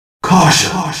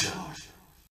Caution.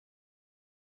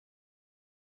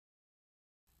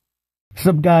 What's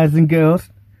up, guys and girls?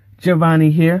 Giovanni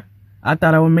here. I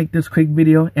thought I would make this quick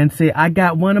video and say I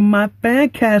got one of my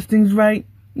fan castings right.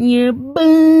 Yeah,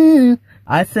 boom.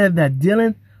 I said that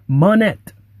Dylan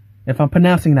Minnette, if I'm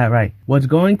pronouncing that right, was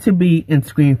going to be in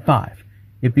Scream 5.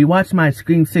 If you watch my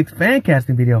Scream 6 fan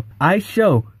casting video, I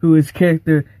show who his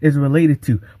character is related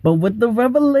to. But with the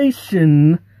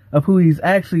revelation of who he's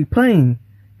actually playing,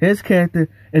 his character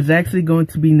is actually going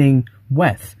to be named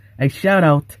Wes. A shout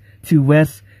out to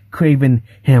Wes Craven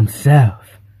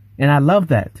himself. And I love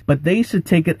that. But they should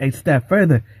take it a step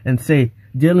further and say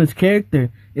Dylan's character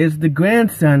is the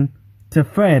grandson to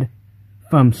Fred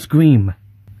from Scream.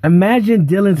 Imagine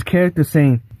Dylan's character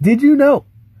saying, "Did you know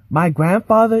my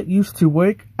grandfather used to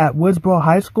work at Woodsboro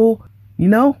High School?" You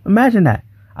know, imagine that.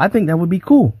 I think that would be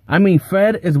cool. I mean,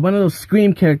 Fred is one of those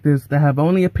Scream characters that have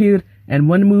only appeared in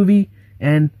one movie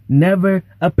and never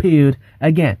appeared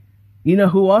again. You know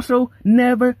who also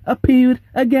never appeared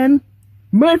again?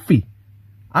 Murphy.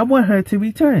 I want her to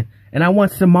return. And I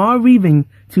want Samara Weaving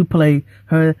to play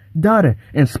her daughter.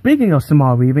 And speaking of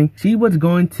Samara Weaving, she was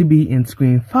going to be in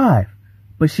Scream 5.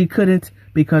 But she couldn't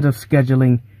because of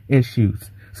scheduling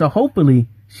issues. So hopefully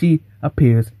she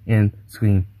appears in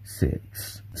Scream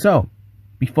 6. So,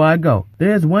 before I go,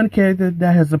 there's one character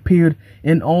that has appeared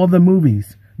in all the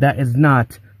movies that is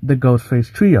not the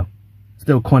Ghostface Trio.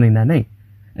 Still coining that name.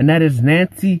 And that is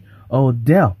Nancy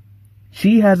O'Dell.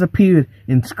 She has appeared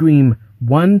in Scream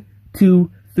 1,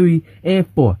 2, 3, and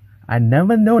 4. I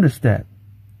never noticed that.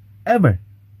 Ever.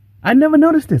 I never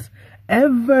noticed this.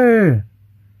 Ever.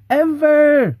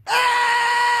 Ever.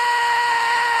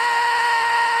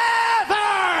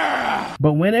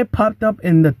 But when it popped up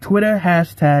in the Twitter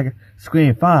hashtag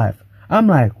Scream 5, I'm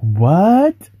like,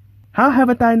 what? How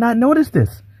haven't I not noticed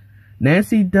this?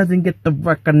 Nancy doesn't get the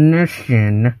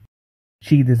recognition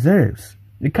she deserves.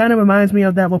 It kind of reminds me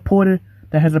of that reporter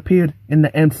that has appeared in the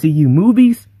MCU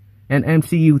movies and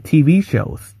MCU TV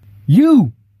shows.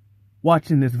 You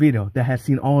watching this video that has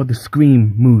seen all the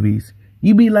Scream movies,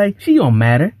 you be like, she don't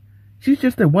matter. She's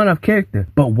just a one-off character.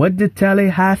 But what did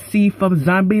Tallahassee from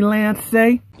Zombieland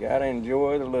say? Gotta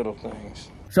enjoy the little things.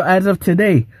 So as of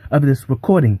today of this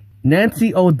recording,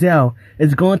 Nancy O'Dell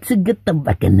is going to get the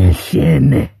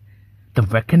recognition. The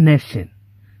recognition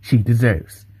she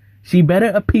deserves. She better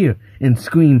appear in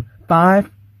Scream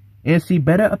 5, and she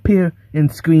better appear in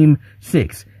Scream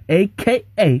 6,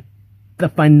 aka the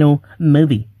final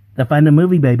movie. The final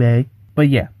movie, baby. But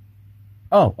yeah.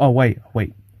 Oh, wait.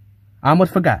 I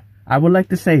almost forgot. I would like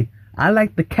to say, I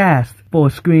like the cast for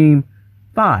Scream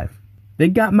 5. They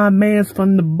got my mans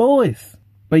from The Boys.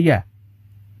 But yeah,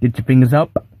 get your fingers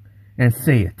up and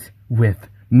say it with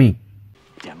me.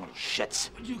 Damn little shits.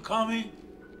 What'd you call me?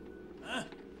 Huh?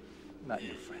 Not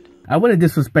your friend. I wouldn't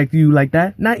disrespect you like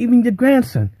that. Not even your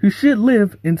grandson, who should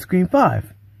live in Scream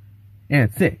 5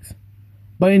 and 6.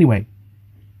 But anyway,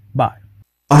 bye.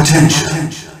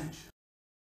 Attention.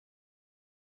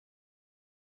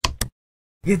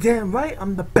 You're damn right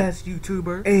I'm the best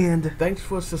YouTuber. And thanks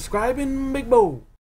for subscribing, Big Bo.